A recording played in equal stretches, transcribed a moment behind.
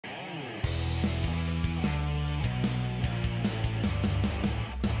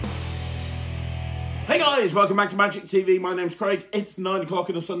Hey guys, welcome back to Magic TV. My name's Craig. It's 9 o'clock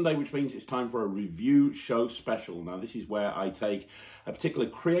on a Sunday, which means it's time for a review show special. Now, this is where I take a particular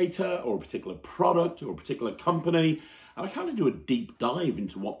creator or a particular product or a particular company, and I kind of do a deep dive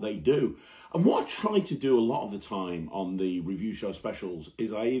into what they do. And what I try to do a lot of the time on the review show specials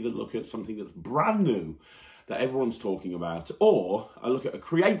is I either look at something that's brand new that everyone's talking about, or I look at a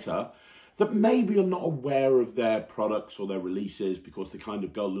creator that maybe are not aware of their products or their releases because they kind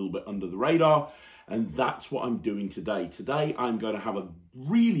of go a little bit under the radar. And that's what I'm doing today. Today, I'm going to have a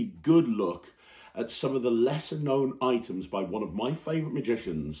really good look at some of the lesser known items by one of my favorite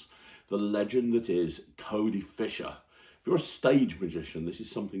magicians, the legend that is Cody Fisher. If you're a stage magician, this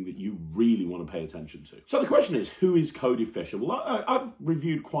is something that you really want to pay attention to. So the question is, who is Cody Fisher? Well, I've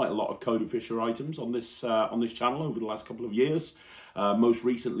reviewed quite a lot of Cody Fisher items on this channel over the last couple of years. Most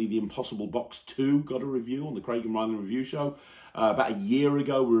recently, the Impossible Box 2 got a review on the Craig Ryland review show. About a year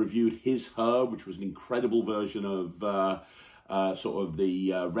ago, we reviewed His/Her, which was an incredible version of sort of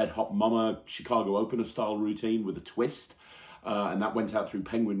the Red Hot Mama Chicago opener style routine with a twist. And that went out through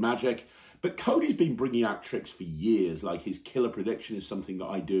Penguin Magic. But Cody's been bringing out tricks for years, like his Killer Prediction is something that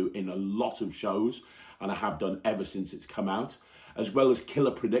I do in a lot of shows, and I have done ever since it's come out. As well as Killer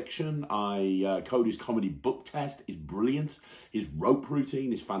Prediction, Cody's Comedy Book Test is brilliant. His rope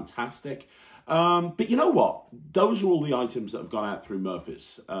routine is fantastic. But you know what? Those are all the items that have gone out through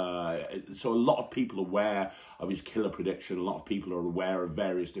Murphy's. So a lot of people are aware of his Killer Prediction. A lot of people are aware of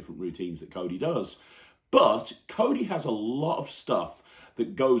various different routines that Cody does. But Cody has a lot of stuff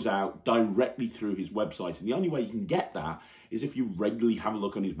that goes out directly through his website. And the only way you can get that is if you regularly have a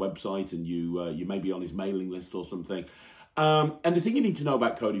look on his website and you may be on his mailing list or something. And the thing you need to know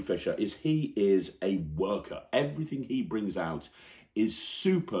about Cody Fisher is he is a worker. Everything he brings out is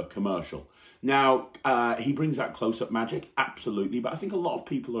super commercial. Now, he brings out close-up magic, absolutely, but I think a lot of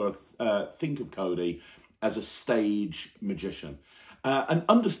people think of Cody as a stage magician. And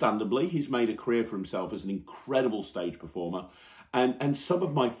understandably, he's made a career for himself as an incredible stage performer. And some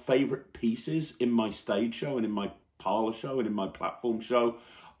of my favourite pieces in my stage show and in my parlour show and in my platform show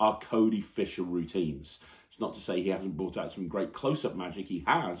are Cody Fisher routines. It's not to say he hasn't brought out some great close-up magic, he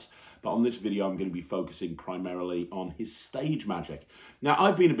has, but on this video I'm going to be focusing primarily on his stage magic. Now,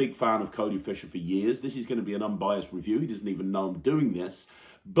 I've been a big fan of Cody Fisher for years. This is going to be an unbiased review. He doesn't even know I'm doing this,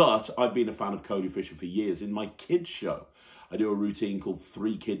 but I've been a fan of Cody Fisher for years. In my kids show, I do a routine called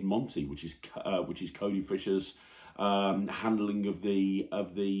 3 Kid Monty, which is Cody Fisher's handling of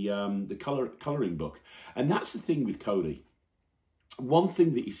the colouring book. And that's the thing with Cody. One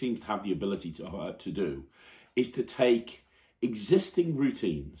thing that he seems to have the ability to do is to take existing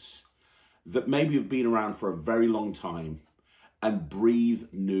routines that maybe have been around for a very long time and breathe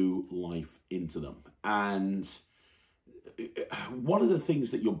new life into them. And one of the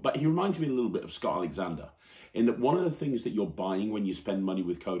things that he reminds me a little bit of Scott Alexander, in that one of the things that you're buying when you spend money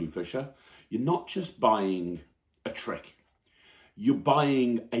with Cody Fisher, you're not just buying a trick, you're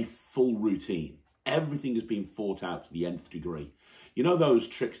buying a full routine. Everything has been thought out to the nth degree. You know those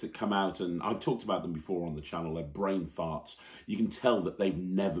tricks that come out, and I've talked about them before on the channel, they're brain farts. You can tell that they've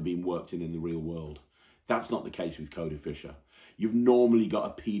never been worked in the real world. That's not the case with Cody Fisher. You've normally got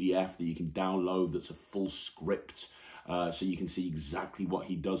a PDF that you can download that's a full script, so you can see exactly what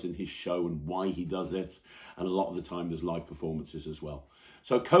he does in his show and why he does it. And a lot of the time there's live performances as well.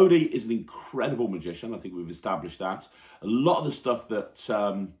 So Cody is an incredible magician. I think we've established that. A lot of the stuff that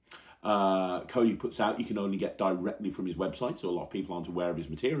Cody puts out, you can only get directly from his website, so a lot of people aren't aware of his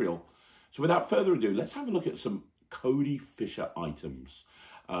material. So without further ado, let's have a look at some Cody Fisher items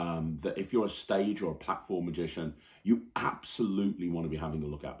that if you're a stage or a platform magician, you absolutely want to be having a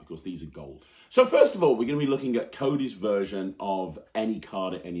look at, because these are gold. So first of all, we're going to be looking at Cody's version of Any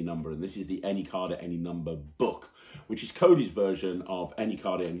Card at Any Number, and this is the Any Card at Any Number book, which is Cody's version of Any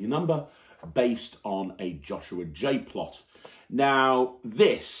Card at Any Number based on a Joshua J plot. Now,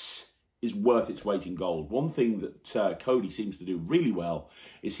 this is worth its weight in gold. One thing that Cody seems to do really well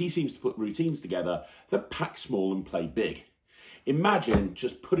is he seems to put routines together that pack small and play big. Imagine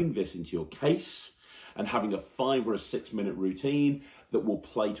just putting this into your case and having a 5 or a 6 minute routine that will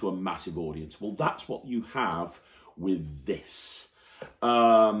play to a massive audience. Well, that's what you have with this.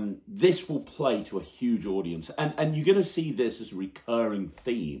 This will play to a huge audience, and you're going to see this as a recurring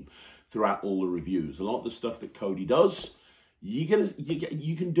theme throughout all the reviews. A lot of the stuff that Cody does, you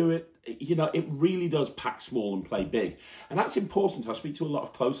can do it. You know, it really does pack small and play big. And that's important. I speak to a lot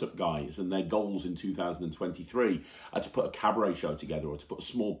of close-up guys, and their goals in 2023 are to put a cabaret show together or to put a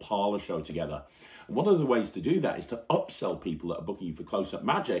small parlor show together. And one of the ways to do that is to upsell people that are booking you for close-up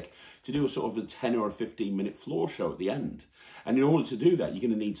magic to do a sort of a 10 or a 15-minute floor show at the end. And in order to do that, you're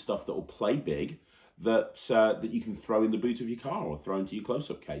going to need stuff that will play big, that that you can throw in the boot of your car or throw into your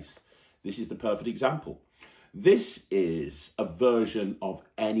close-up case. This is the perfect example. This is a version of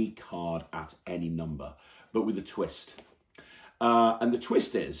any card at any number, but with a twist. And the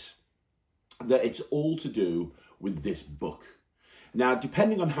twist is that it's all to do with this book. Now,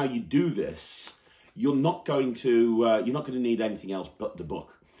 depending on how you do this, you're not going to need anything else but the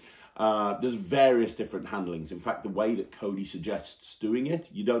book. There's various different handlings. In fact, the way that Cody suggests doing it,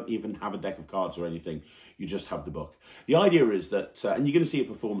 you don't even have a deck of cards or anything. You just have the book. The idea is that, and you're going to see a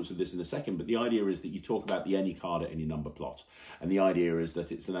performance of this in a second, but the idea is that you talk about the any card at any number plot. And the idea is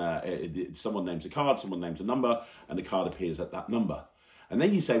that someone names a card, someone names a number, and the card appears at that number. And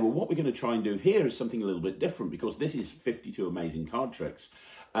then you say, well, what we're going to try and do here is something a little bit different, because this is 52 amazing card tricks.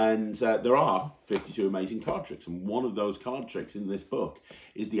 And there are 52 amazing card tricks. And one of those card tricks in this book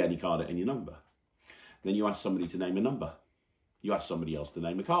is the any card at any number. Then you ask somebody to name a number. You ask somebody else to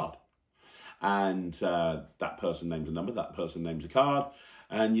name a card. And that person names a number, that person names a card.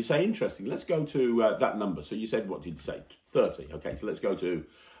 And you say, interesting, let's go to that number. So you said, what did you say? 30. Okay, so let's go to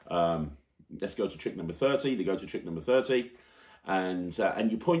trick number 30. They go to trick number 30. And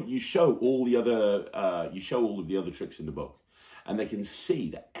you show all of the other tricks in the book, and they can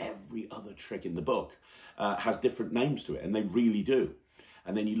see that every other trick in the book has different names to it, and they really do.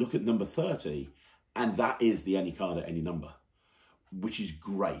 And then you look at number 30, and that is the any card at any number, which is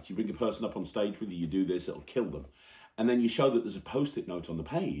great. You bring a person up on stage with you, you do this, it'll kill them. And then you show that there's a post-it note on the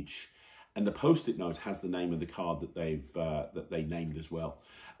page, and the post-it note has the name of the card that they named as well.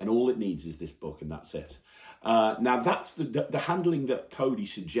 And all it needs is this book, and that's it. Now, that's the handling that Cody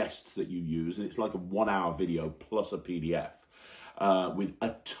suggests that you use, and it's like a 1-hour video plus a PDF with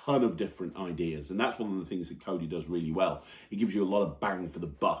a ton of different ideas. And that's one of the things that Cody does really well. He gives you a lot of bang for the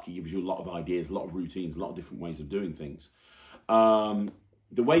buck. He gives you a lot of ideas, a lot of routines, a lot of different ways of doing things.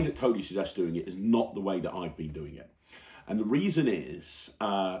 The way that Cody suggests doing it is not the way that I've been doing it. And the reason is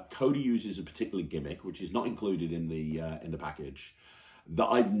Cody uses a particular gimmick, which is not included in the package, that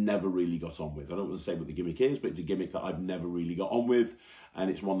I've never really got on with. I don't want to say what the gimmick is, but it's a gimmick that I've never really got on with, and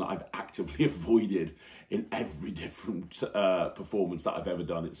it's one that I've actively avoided in every different performance that I've ever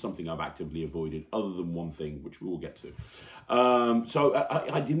done. It's something I've actively avoided, other than one thing, which we will get to. So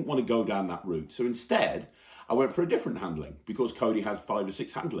I didn't want to go down that route. So instead, I went for a different handling, because Cody has 5 or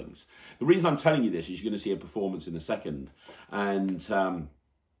 6 handlings. The reason I'm telling you this is you're going to see a performance in a second, and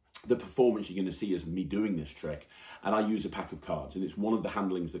the performance you're going to see is me doing this trick, and I use a pack of cards, and it's one of the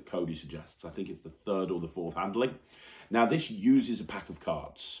handlings that Cody suggests. I think it's the 3rd or the 4th handling. Now, this uses a pack of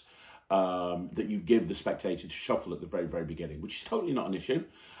cards that you give the spectator to shuffle at the very, very beginning, which is totally not an issue.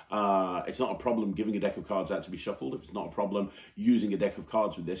 It's not a problem giving a deck of cards out to be shuffled. If it's not a problem using a deck of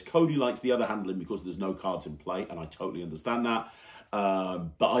cards with this. Cody likes the other handling because there's no cards in play, and I totally understand that.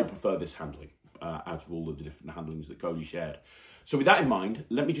 But I prefer this handling out of all of the different handlings that Cody shared. So with that in mind,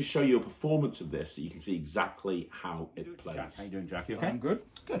 let me just show you a performance of this so you can see exactly how it plays. Jack, how you doing, Jack? You okay? I'm good.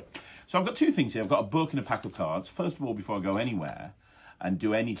 Good. So I've got 2 things here. I've got a book and a pack of cards. First of all, before I go anywhere and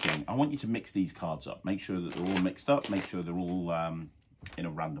do anything, I want you to mix these cards up. Make sure that they're all mixed up. Make sure they're all in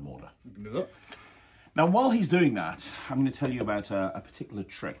a random order. You can do that. Now, while he's doing that, I'm going to tell you about a particular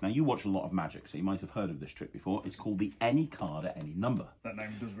trick. Now, you watch a lot of Magic, so you might have heard of this trick before. It's called the any card at any number. That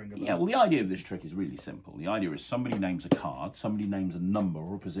name does ring a bell. Yeah, well, the idea of this trick is really simple. The idea is somebody names a card, somebody names a number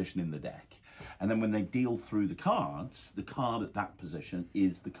or a position in the deck, and then when they deal through the cards, the card at that position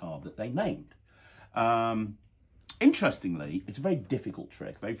is the card that they named. Interestingly, it's a very difficult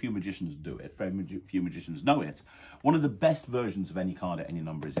trick. Very few magicians do it. Very few magicians know it. One of the best versions of any card at any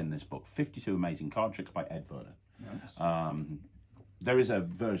number is in this book, 52 Amazing Card Tricks by Ed Werner. Nice. There is a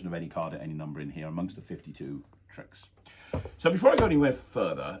version of any card at any number in here amongst the 52 tricks. So before I go anywhere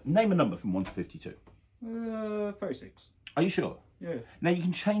further, name a number from 1 to 52. 36. Are you sure? Yeah. Now, you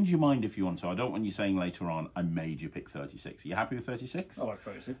can change your mind if you want to. I don't want you saying later on, I made you pick 36. Are you happy with 36? I like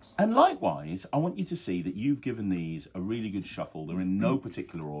 36. And likewise, I want you to see that you've given these a really good shuffle. They're in no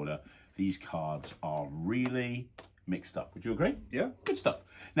particular order. These cards are really mixed up. Would you agree? Yeah. Good stuff.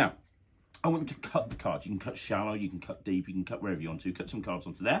 Now, I want you to cut the cards. You can cut shallow, you can cut deep, you can cut wherever you want to. Cut some cards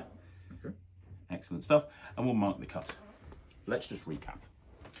onto there. Okay. Excellent stuff. And we'll mark the cut. Let's just recap.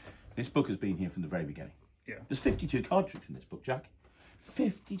 This book has been here from the very beginning. Yeah. There's 52 card tricks in this book, Jack.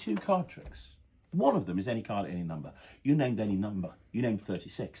 52 card tricks. One of them is any card at any number. You named any number. You named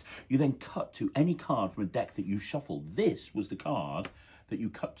 36. You then cut to any card from a deck that you shuffled. This was the card that you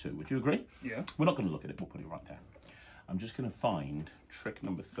cut to. Would you agree? Yeah. We're not going to look at it. We'll put it right there. I'm just going to find trick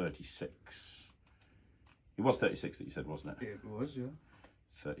number 36. It was 36 that you said, wasn't it? It was, yeah.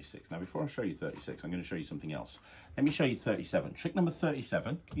 36. Now, before I show you 36, I'm going to show you something else. Let me show you 37. Trick number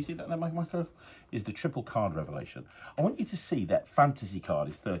 37, can you see that there, Michael? Is the triple card revelation. I want you to see that fantasy card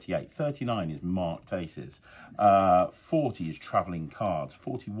is 38. 39 is marked aces. 40 is travelling cards.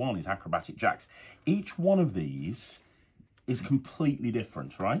 41 is acrobatic jacks. Each one of these is completely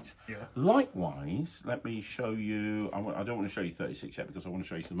different, right? Yeah. Likewise, let me show you, I don't want to show you 36 yet because I want to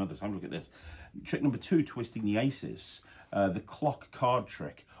show you some others. Have a look at this. Trick number 2, twisting the aces. The clock card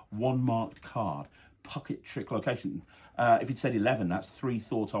trick, 1 marked card, pocket trick location. If you'd said 11, that's 3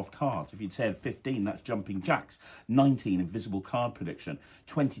 thought of cards. If you'd said 15, that's jumping jacks. 19, invisible card prediction.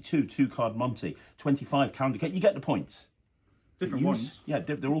 22, 2 card Monty. 25, calendar cake. You get the point. Different ones. Yeah,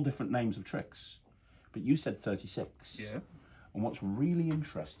 they're all different names of tricks. But you said 36. Yeah. And what's really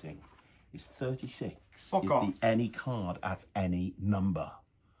interesting is 36 Fuck is off. the any card at any number.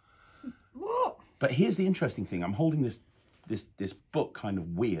 What? But here's the interesting thing. I'm holding this book kind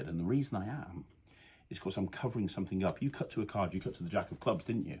of weird, and the reason I am is because I'm covering something up. You cut to a card, you cut to the jack of clubs,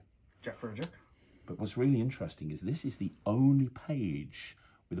 didn't you? Jack for a jack. But what's really interesting is this is the only page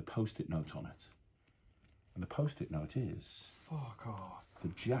with a post-it note on it. And the post-it note is Fuck off. the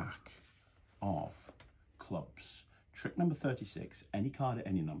jack of clubs. Trick number 36, any card at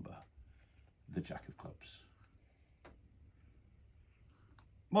any number, the jack of clubs.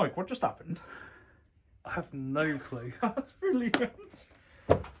 Mike, what just happened? I have no clue. That's brilliant.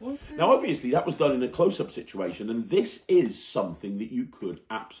 Now, obviously, that was done in a close-up situation, and this is something that you could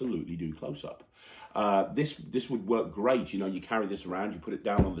absolutely do close-up. This would work great. You know, you carry this around, you put it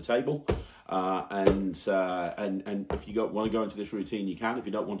down on the table, and if you want to go into this routine, you can. If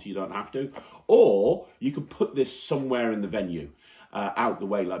you don't want to, you don't have to. Or you could put this somewhere in the venue, out the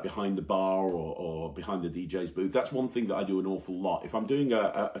way, like behind the bar or behind the DJ's booth. That's one thing that I do an awful lot. If I'm doing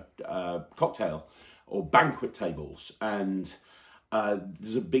a cocktail or banquet tables, and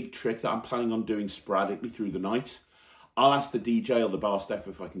there's a big trick that I'm planning on doing sporadically through the night, I'll ask the DJ or the bar staff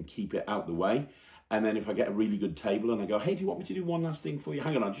if I can keep it out the way. And then if I get a really good table and I go, hey, do you want me to do one last thing for you?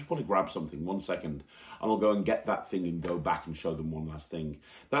 Hang on, I just want to grab something, 1 second. And I'll go and get that thing and go back and show them one last thing.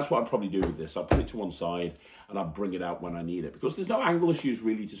 That's what I'll probably do with this. I'll put it to one side and I'll bring it out when I need it. Because there's no angle issues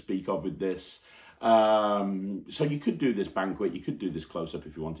really to speak of with this. So you could do this banquet, you could do this close-up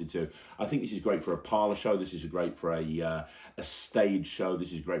if you wanted to. I think this is great for a parlour show. This is great for a stage show.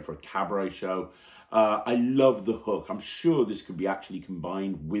 This is great for a cabaret show. I love the hook. I'm sure this could be actually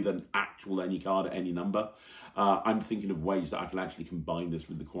combined with an actual any card at any number. I'm thinking of ways that I can actually combine this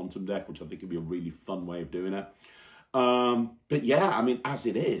with the quantum deck, which I think would be a really fun way of doing it. But yeah, I mean, as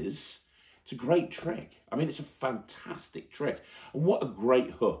it is, it's a great trick. I mean, it's a fantastic trick. And what a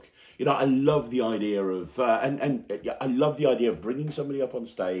great hook. You know, I love the idea of, I love the idea of bringing somebody up on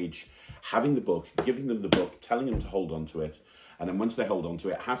stage, having the book, giving them the book, telling them to hold on to it. And then once they hold on to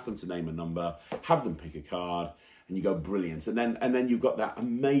it, ask them to name a number, have them pick a card, and you go, brilliant. And then you've got that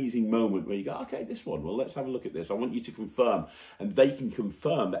amazing moment where you go, okay, this one, well, let's have a look at this. I want you to confirm. And they can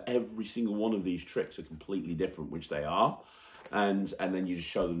confirm that every single one of these tricks are completely different, which they are. And then you just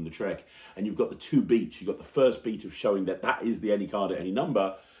show them the trick. And you've got the 2 beats. You've got the first beat of showing that that is the any card at any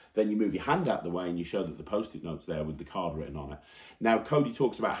number. Then you move your hand out the way and you show that the post-it note's there with the card written on it. Now, Cody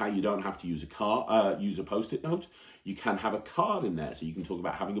talks about how you don't have to use a post-it note. You can have a card in there. So you can talk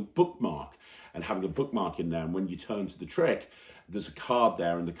about having a bookmark and having a bookmark in there. And when you turn to the trick, there's a card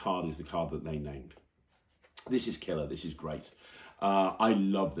there and the card is the card that they named. This is killer. This is great. I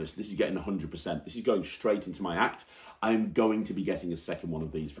love this. This is getting 100%. This is going straight into my act. I'm going to be getting a second one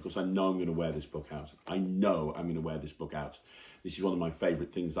of these because I know I'm going to wear this book out. I know I'm going to wear this book out. This is one of my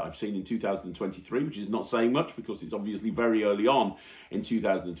favourite things that I've seen in 2023, which is not saying much because it's obviously very early on in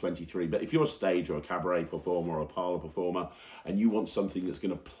 2023. But if you're a stage or a cabaret performer or a parlour performer and you want something that's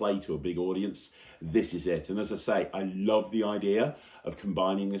going to play to a big audience, this is it. And as I say, I love the idea of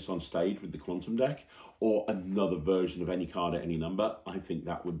combining this on stage with the quantum deck or another version of any card at any number. I think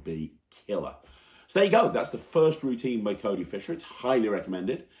that would be killer. So there you go. That's the first routine by Cody Fisher. It's highly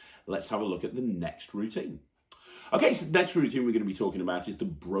recommended. Let's have a look at the next routine. Okay, so the next routine we're going to be talking about is the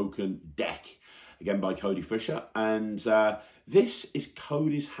Broken Deck, again by Cody Fisher. And this is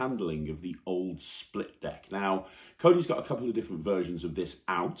Cody's handling of the old split deck. Now, Cody's got a couple of different versions of this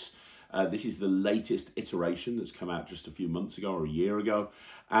out. This is the latest iteration that's come out just a few months ago or a year ago.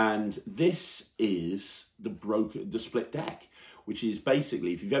 And this is the split deck, which is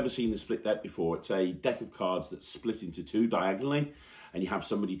basically, if you've ever seen the split deck before, it's a deck of cards that's split into 2 diagonally. And you have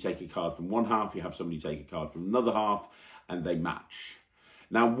somebody take a card from one half, you have somebody take a card from another half, and they match.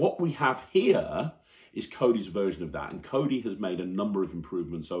 Now, what we have here is Cody's version of that. And Cody has made a number of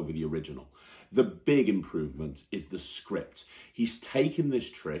improvements over the original. The big improvement is the script. He's taken this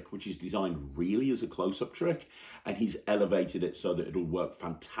trick, which is designed really as a close-up trick, and he's elevated it so that it'll work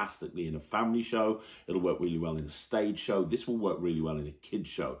fantastically in a family show. It'll work really well in a stage show. This will work really well in a kid's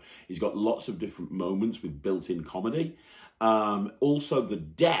show. He's got lots of different moments with built-in comedy. Also the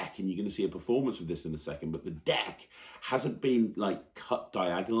deck, and you're going to see a performance of this in a second, but the deck hasn't been like cut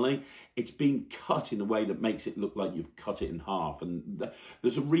diagonally. It's been cut in a way that makes it look like you've cut it in half. And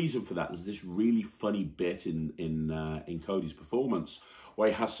there's a reason for that. There's this really funny bit in Cody's performance where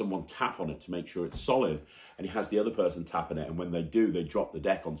he has someone tap on it to make sure it's solid, and he has the other person tapping it, and when they do, they drop the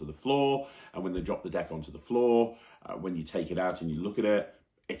deck onto the floor, and when they drop the deck onto the floor, when you take it out and you look at it,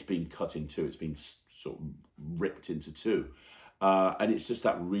 it's been cut in two. It's been sort of ripped into two. And it's just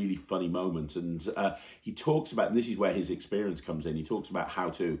that really funny moment. And he talks about, and this is where his experience comes in, he talks about how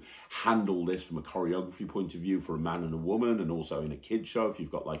to handle this from a choreography point of view for a man and a woman, and also in a kid show if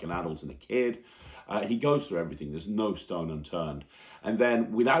you've got like an adult and a kid. He goes through everything. There's no stone unturned. And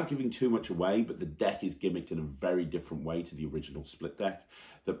then, without giving too much away, but the deck is gimmicked in a very different way to the original split deck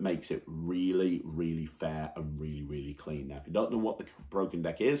that makes it really, really fair and really, really clean. Now, if you don't know what the broken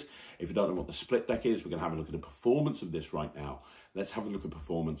deck is, if you don't know what the split deck is, we're going to have a look at a performance of this right now. Let's have a look at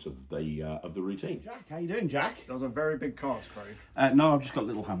performance of the routine. Jack, how you doing, Jack? Those are very big cards, Craig. No, I've just got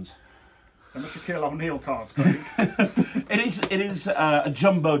little hands. They're not Shaquille O'Neal cards, Craig. It is a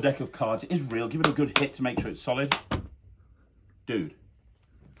jumbo deck of cards. It is real. Give it a good hit to make sure it's solid. Dude.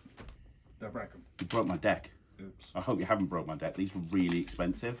 They're breaking. You broke my deck. Oops. I hope you haven't broke my deck. These were really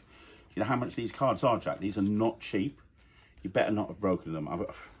expensive. You know how much these cards are, Jack? These are not cheap. You better not have broken them.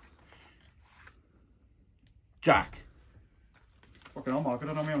 Jack. Fucking hell, Mark, I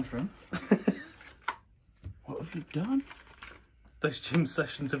don't know my own stream. What have you done? Those gym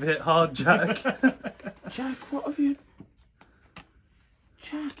sessions have hit hard, Jack. Jack, what have you...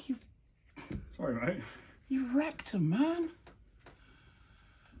 Jack, Sorry, mate. you wrecked him, man.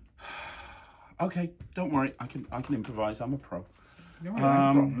 Okay, don't worry. I can improvise. I'm a pro. You know, I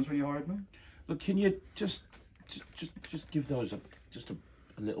had problems when you hired me. Look, can you just give those a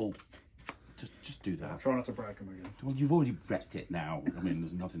little... Just do I'll that. try not to break them again. Well, you've already wrecked it now. I mean,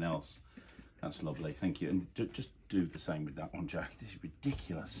 there's nothing else. That's lovely. Thank you. And just do the same with that one, Jack. This is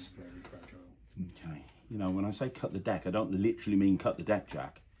ridiculous. Very fragile. Okay. You know, when I say cut the deck, I don't literally mean cut the deck,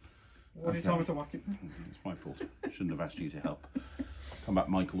 Jack. Why do you tell me to whack it? It's my fault. Shouldn't have asked you to help. Come back,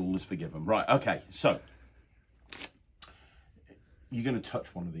 Michael. All is forgiven. Right. Okay. So you're going to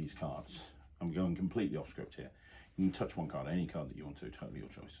touch one of these cards. I'm going completely off script here. You can touch one card, any card that you want to. Totally your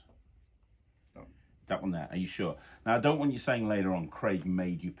choice. That one there, are you sure? Now, I don't want you saying later on, Craig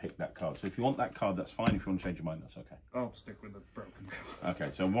made you pick that card. So if you want that card, that's fine. If you want to change your mind, that's okay. I'll stick with the broken card.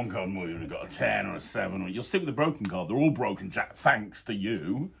 Okay, so one card more, you've got a 10 or a 7. Or you'll stick with the broken card. They're all broken, Jack, thanks to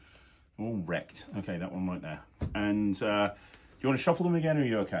you. All wrecked. Okay, that one right there. And do you want to shuffle them again, or are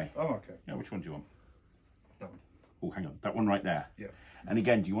you okay? Oh, okay. Yeah, which one do you want? That one. Oh, hang on. That one right there. Yeah. And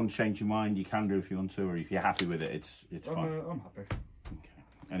again, do you want to change your mind? You can do if you want to, or if you're happy with it, it's fine. I'm happy. Okay.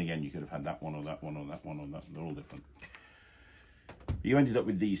 And again, you could have had that one or that one or that one or that. They're all different. You ended up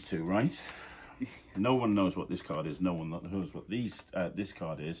with these two, right? No one knows what this card is. No one knows what this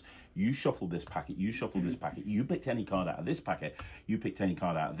card is. You shuffled this packet. You shuffled this packet. You picked any card out of this packet. You picked any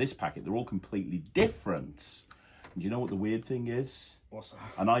card out of this packet. They're all completely different. And do you know what the weird thing is? What's that?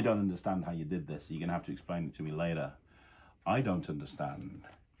 And I don't understand how you did this. So you're going to have to explain it to me later. I don't understand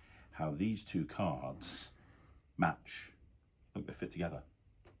how these two cards match. Look, they fit together.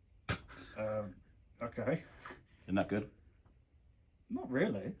 Okay. Isn't that good? Not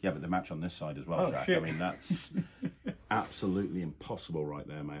really. Yeah, but they match on this side as well, Oh, Jack. shit. I mean, that's absolutely impossible right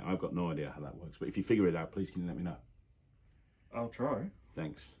there, mate. I've got no idea how that works. But if you figure it out, please can you let me know? I'll try.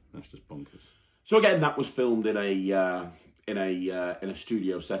 Thanks. That's just bonkers. So again, that was filmed in a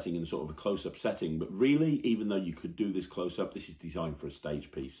studio setting, in sort of a close-up setting. But really, even though you could do this close-up, this is designed for a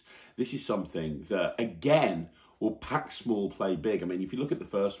stage piece. This is something that, again, will pack small, play big. I mean, if you look at the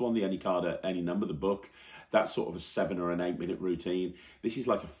first one, the Any Card at Any Number, the book, that's sort of a 7 or an 8 minute routine. This is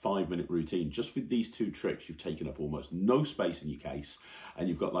like a 5 minute routine. Just with these two tricks, you've taken up almost no space in your case, and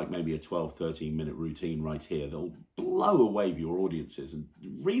you've got like maybe a 12, 13 minute routine right here that'll blow away your audiences and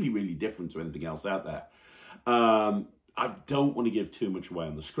really, really different to anything else out there. I don't want to give too much away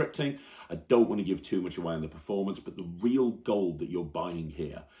on the scripting. I don't want to give too much away on the performance, but the real gold that you're buying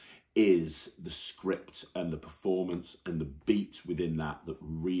here is the script and the performance and the beats within that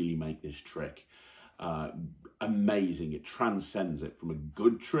really make this trick amazing. It transcends it from a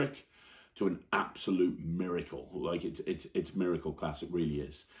good trick to an absolute miracle. Like it's miracle class. It really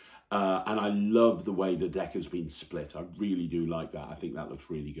is. And I love the way the deck has been split. I really do like that. I think that looks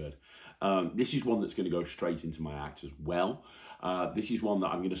really good. This is one that's going to go straight into my act as well. This is one that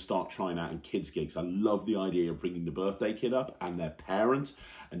I'm going to start trying out in kids' gigs. I love the idea of bringing the birthday kid up and their parent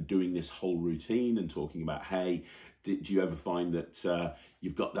and doing this whole routine and talking about, hey, do you ever find that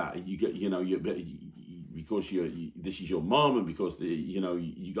you've got that, you get, because this is your mom and because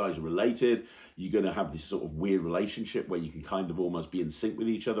you guys are related, you're going to have this sort of weird relationship where you can kind of almost be in sync with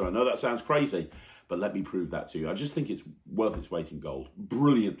each other. I know that sounds crazy, but let me prove that to you. I just think it's worth its weight in gold.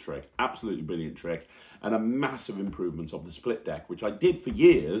 Brilliant trick, absolutely brilliant trick, and a massive improvement of the split deck, which I did for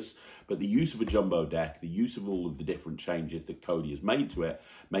years, but the use of a jumbo deck, the use of all of the different changes that Cody has made to it,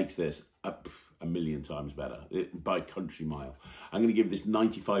 makes this a million times better by country mile. I'm going to give this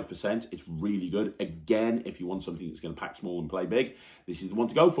 95%. It's really good. Again, if you want something that's going to pack small and play big, this is the one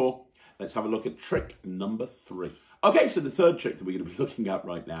to go for. Let's have a look at trick number 3. Okay, so the third trick that we're going to be looking at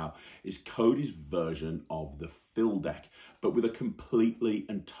right now is Cody's version of the fill deck, but with a completely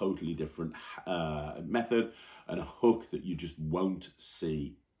and totally different method and a hook that you just won't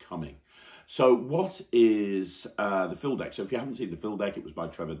see coming. So what is the fill deck? So if you haven't seen the fill deck, it was by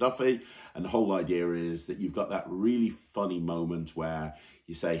Trevor Duffy, and the whole idea is that you've got that really funny moment where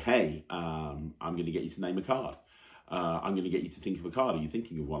you say, hey, I'm going to get you to name a card. I'm going to get you to think of a card. Are you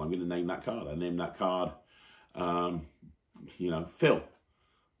thinking of one? I'm going to name that card. I name that card, Phil.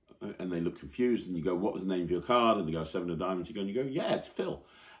 And they look confused, and you go, what was the name of your card? And they go, 7 of diamonds. You go, yeah, it's Phil.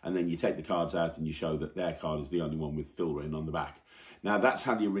 And then you take the cards out and you show that their card is the only one with Phil written on the back. Now, that's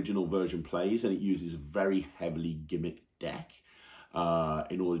how the original version plays, and it uses a very heavily gimmick deck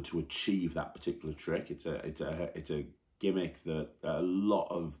in order to achieve that particular trick. It's a gimmick that a lot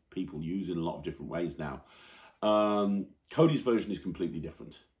of people use in a lot of different ways now. Cody's version is completely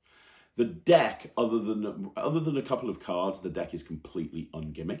different. The deck, other than a couple of cards, the deck is completely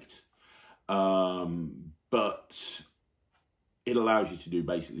ungimmicked. But it allows you to do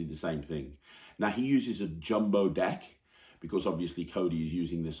basically the same thing. Now, he uses a jumbo deck because obviously Cody is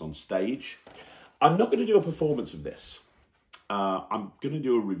using this on stage. I'm not going to do a performance of this. I'm going to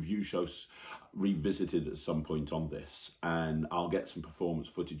do a review show revisited at some point on this, and I'll get some performance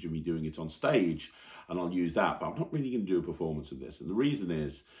footage of me doing it on stage, and I'll use that, but I'm not really going to do a performance of this. And the reason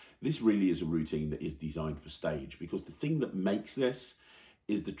is, this really is a routine that is designed for stage, because the thing that makes this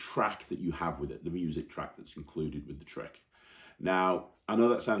is the track that you have with it, the music track that's included with the trick. Now, I know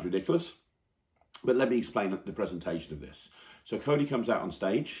that sounds ridiculous, but let me explain the presentation of this. So Cody comes out on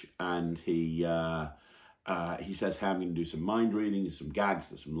stage and he says, hey, I'm going to do some mind reading, there's some gags,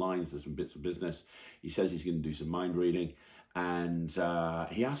 there's some lines, there's some bits of business. He says he's going to do some mind reading, and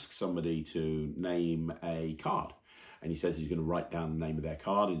he asks somebody to name a card. And he says he's going to write down the name of their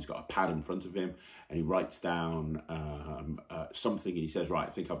card, and he's got a pad in front of him, and he writes down something, and he says, right,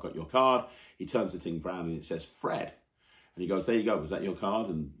 I think I've got your card. He turns the thing around and it says Fred. And he goes, there you go, was that your card?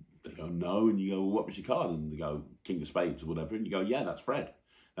 And they go, no. And you go, well, what was your card? And they go, King of Spades or whatever. And you go, yeah, that's Fred.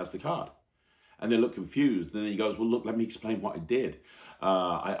 That's the card. And they look confused. And then he goes, well, look, let me explain what I did.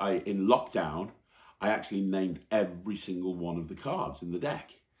 In lockdown, I actually named every single one of the cards in the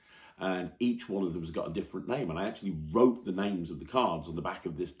deck. And each one of them has got a different name. And I actually wrote the names of the cards on the back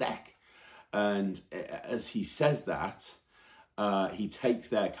of this deck. And as he says that, he takes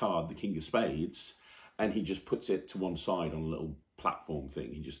their card, the King of Spades, and he just puts it to one side on a little platform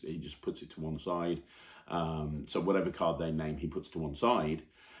thing. He just puts it to one side. So whatever card they name, he puts to one side.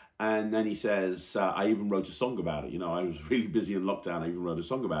 And then he says, I even wrote a song about it. You know, I was really busy in lockdown. I even wrote a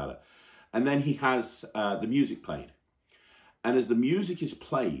song about it. And then he has the music played. And as the music is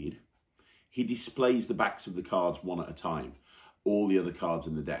played, he displays the backs of the cards one at a time, all the other cards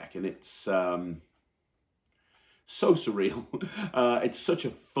in the deck. And it's so surreal. It's such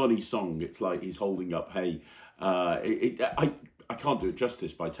a funny song. It's like he's holding up, hey, I can't do it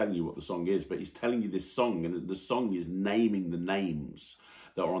justice by telling you what the song is, but he's telling you this song, and the song is naming the names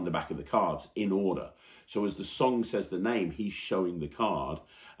that are on the back of the cards in order. So as the song says the name, he's showing the card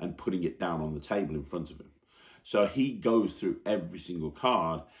and putting it down on the table in front of him. So he goes through every single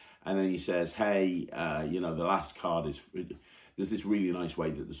card, and then he says, hey, the last card is... There's this really nice way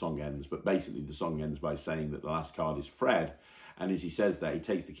that the song ends, but basically the song ends by saying that the last card is Fred. And as he says that, he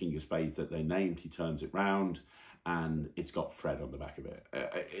takes the King of Spades that they named, he turns it round, and it's got Fred on the back of it.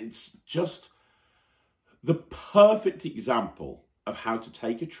 It's just the perfect example of how to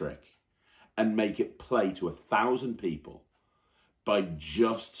take a trick and make it play to 1,000 people by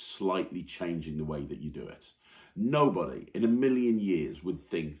just slightly changing the way that you do it. Nobody in a million years would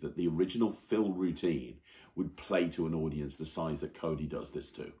think that the original fill routine would play to an audience the size that Cody does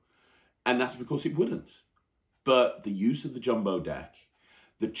this to. And that's because it wouldn't. But the use of the jumbo deck,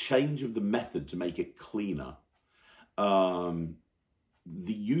 the change of the method to make it cleaner, the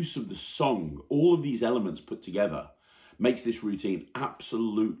use of the song, all of these elements put together makes this routine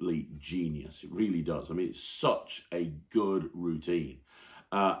absolutely genius. It really does. I mean, it's such a good routine.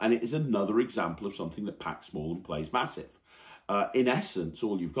 And it is another example of something that packs small and plays massive. In essence,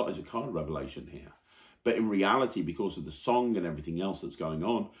 all you've got is a card revelation here. But in reality, because of the song and everything else that's going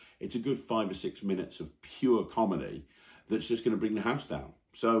on, it's a good 5 or 6 minutes of pure comedy that's just going to bring the house down.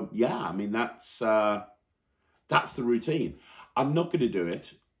 So, yeah, I mean, that's the routine. I'm not going to do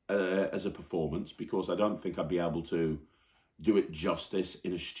it as a performance because I don't think I'd be able to do it justice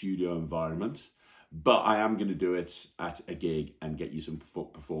in a studio environment. But I am going to do it at a gig and get you some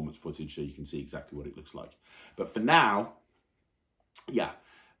performance footage so you can see exactly what it looks like. But for now, yeah,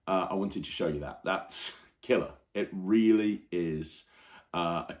 I wanted to show you that. That's killer. It really is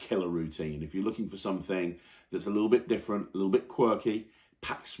a killer routine. If you're looking for something that's a little bit different, a little bit quirky,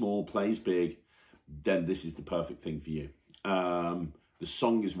 packs small, plays big, then this is the perfect thing for you. The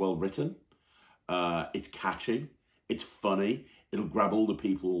song is well written. It's catchy. It's funny. It'll grab all the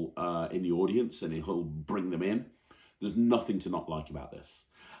people in the audience and it'll bring them in. There's nothing to not like about this.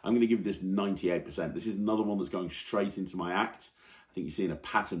 I'm going to give this 98%. This is another one that's going straight into my act. I think you're seeing a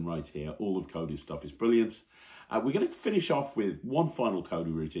pattern right here. All of Cody's stuff is brilliant. We're going to finish off with one final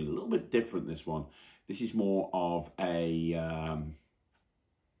Cody routine, a little bit different, this one. This is more of a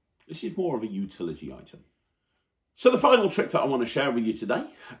utility item. So the final trick that I want to share with you today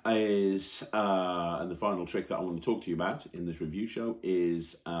is, and the final trick that I want to talk to you about in this review show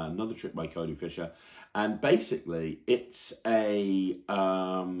is another trick by Cody Fisher. And basically it's a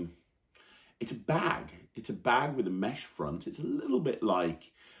bag. It's a bag with a mesh front. It's a little bit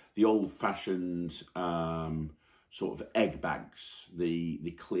like the old-fashioned sort of egg bags,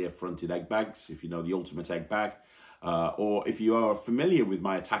 the clear-fronted egg bags, if you know the ultimate egg bag. Or if you are familiar with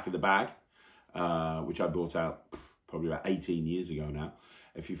my Attack of the Bag, which I brought out probably about 18 years ago now.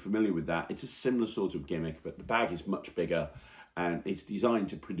 If you're familiar with that, it's a similar sort of gimmick, but the bag is much bigger and it's designed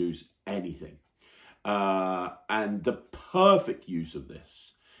to produce anything. And the perfect use of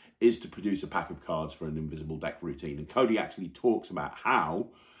this is to produce a pack of cards for an invisible deck routine. And Cody actually talks about how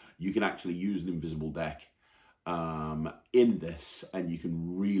you can actually use an invisible deck in this, and you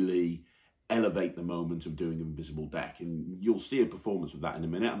can really elevate the moment of doing invisible deck. And you'll see a performance of that in a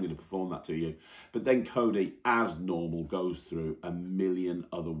minute. I'm going to perform that to you. But then Cody, as normal, goes through a million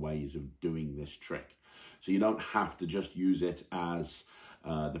other ways of doing this trick. So you don't have to just use it as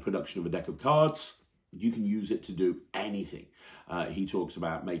the production of a deck of cards. You can use it to do anything. He talks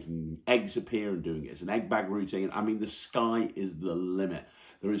about making eggs appear and doing it as an egg bag routine. I mean, the sky is the limit.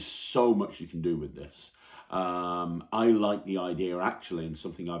 There is so much you can do with this. I like the idea, actually, and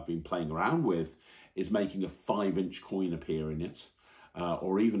something I've been playing around with, is making a 5-inch coin appear in it,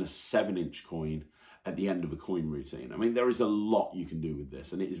 or even a 7-inch coin at the end of a coin routine. I mean, there is a lot you can do with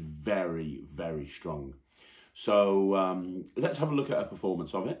this, and it is very, very strong. So let's have a look at a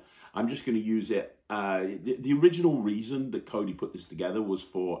performance of it. I'm just going to use it. The original reason that Cody put this together was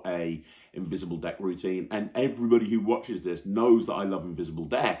for a invisible deck routine, and everybody who watches this knows that I love invisible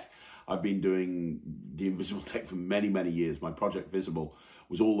deck. I've been doing the invisible deck for many, many years. My project Visible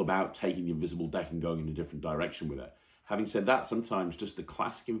was all about taking the invisible deck and going in a different direction with it. Having said that, sometimes just the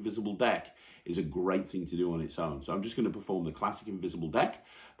classic invisible deck is a great thing to do on its own. So I'm just going to perform the classic invisible deck,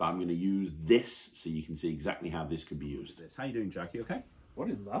 but I'm going to use this so you can see exactly how this could be used. How you doing, Jack? You okay? What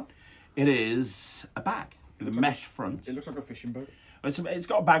is that? It is a bag with a mesh front. It looks like a fishing boat. It's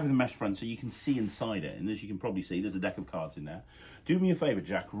got a bag with a mesh front so you can see inside it. And as you can probably see, there's a deck of cards in there. Do me a favour,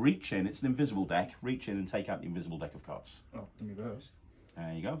 Jack. Reach in. It's an invisible deck. Reach in and take out the invisible deck of cards. Oh, do me first.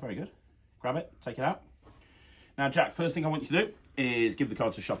 There you go. Very good. Grab it. Take it out. Now, Jack, first thing I want you to do is give the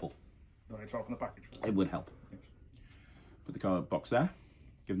cards a shuffle. Do I need to open the package first? It would help. Yes. Put the card box there.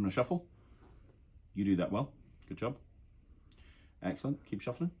 Give them a shuffle. You do that well. Good job. Excellent. Keep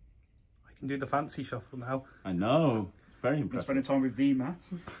shuffling. I can do the fancy shuffle now. I know. Very I'm impressive. spending time with the Matt.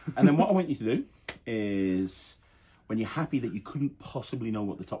 And then what I want you to do is, when you're happy that you couldn't possibly know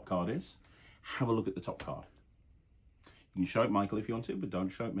what the top card is, have a look at the top card. You can show it Michael if you want to, but don't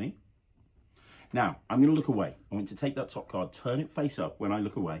show it me. Now, I'm going to look away. I want you to take that top card, turn it face up when I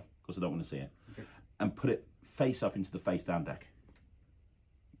look away, because I don't want to see it, okay, and put it face up into the face down deck.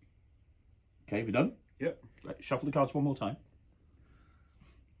 Okay, have you done? Yep. Right, shuffle the cards one more time.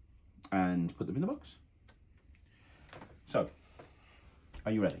 And put them in the box. So,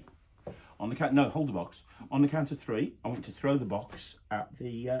 are you ready? On the count, no, hold the box. On the count of 3, I want to throw the box at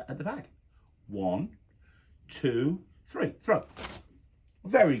the bag. 1, 2, 3. Throw.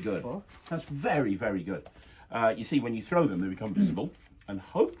 Very good. That's very, very good. You see, when you throw them, they become visible. And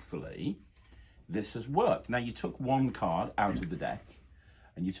hopefully this has worked. Now, you took one card out of the deck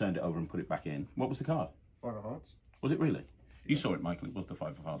and you turned it over and put it back in. What was the card? 5 of hearts. Was it really? You saw it, Michael. It was the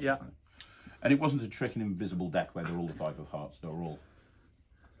 5 of hearts, Yeah. wasn't it? And it wasn't a trick and invisible deck where they're all the 5 of hearts. They were all...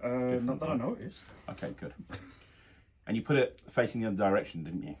 Not that I noticed. Okay, good. And you put it facing the other direction,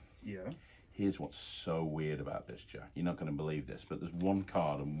 didn't you? Yeah. Here's what's so weird about this, Jack. You're not going to believe this, but there's one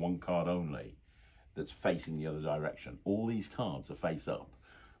card and one card only that's facing the other direction. All these cards are face up.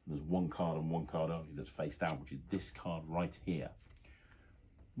 There's one card and one card only that's face down, which is this card right here.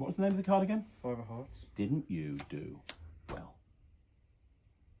 What was the name of the card again? 5 of hearts. Didn't you do well?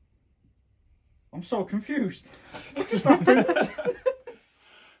 I'm so confused. What just happened?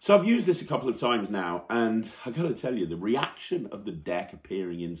 So I've used this a couple of times now, and I've got to tell you, the reaction of the deck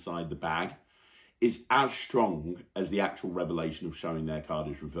appearing inside the bag is as strong as the actual revelation of showing their card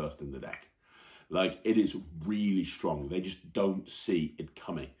is reversed in the deck. Like, it is really strong. They just don't see it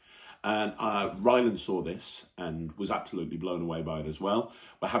coming. And Ryland saw this and was absolutely blown away by it as well.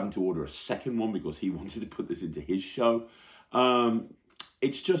 We're having to order a second one because he wanted to put this into his show.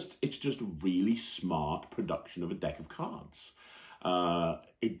 It's just a really smart production of a deck of cards.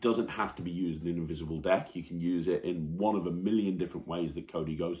 It doesn't have to be used in an invisible deck. You can use it in one of a million different ways that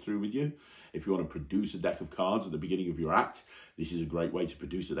Cody goes through with you. If you want to produce a deck of cards at the beginning of your act, this is a great way to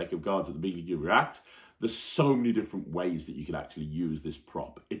produce a deck of cards at the beginning of your act. There's so many different ways that you can actually use this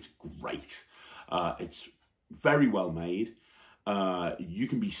prop. It's great. It's very well made. You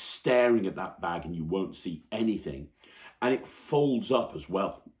can be staring at that bag and you won't see anything. And it folds up as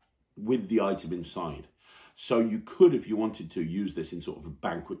well with the item inside. So you could, if you wanted to, use this in sort of a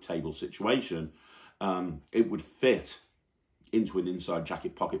banquet table situation. It would fit into an inside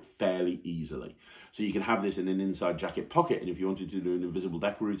jacket pocket fairly easily. So you can have this in an inside jacket pocket, and if you wanted to do an invisible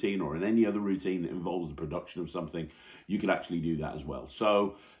deck routine or in any other routine that involves the production of something, you could actually do that as well.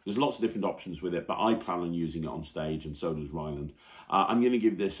 So there's lots of different options with it, but I plan on using it on stage, and so does Ryland. I'm going to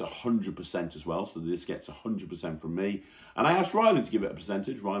give this 100% as well, so this gets 100% from me. And I asked Ryland to give it a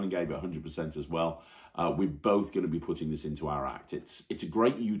percentage. Ryland gave it 100% as well. We're both going to be putting this into our act. It's a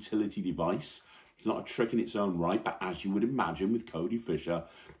great utility device. It's not a trick in its own right, but as you would imagine with Cody Fisher,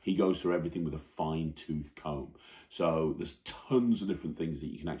 he goes through everything with a fine-tooth comb. So there's tons of different things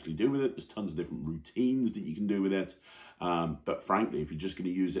that you can actually do with it. There's tons of different routines that you can do with it. But frankly, if you're just going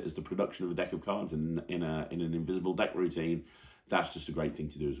to use it as the production of a deck of cards in an invisible deck routine, that's just a great thing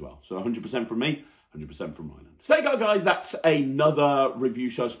to do as well. So 100% from me, 100% from Ryland. So there you go, guys. That's another review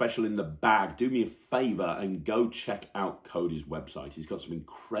show special in the bag. Do me a favour and go check out Cody's website. He's got some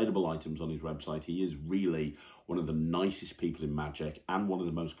incredible items on his website. He is really one of the nicest people in Magic and one of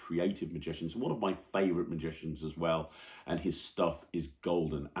the most creative magicians, one of my favourite magicians as well. And his stuff is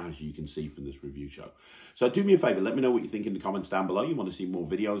golden, as you can see from this review show. So do me a favour, let me know what you think in the comments down below. You want to see more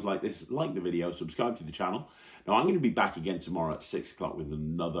videos like this, like the video, subscribe to the channel. Now, I'm going to be back again tomorrow at 6 o'clock with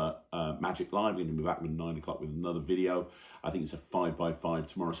another Magic Live. I'm going to be back with 9 o'clock with another video. I think it's a 5x5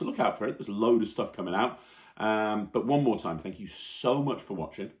 tomorrow, so look out for it. There's a load of stuff coming out. But one more time, thank you so much for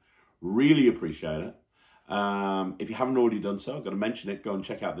watching. Really appreciate it. If you haven't already done so, I've got to mention it. Go and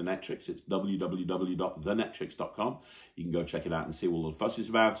check out the NETRIX. It's www.thenetrix.com. You can go check it out and see what all the fuss is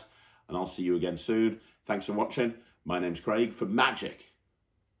about. And I'll see you again soon. Thanks for watching. My name's Craig for Magic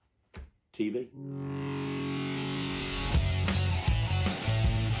TV.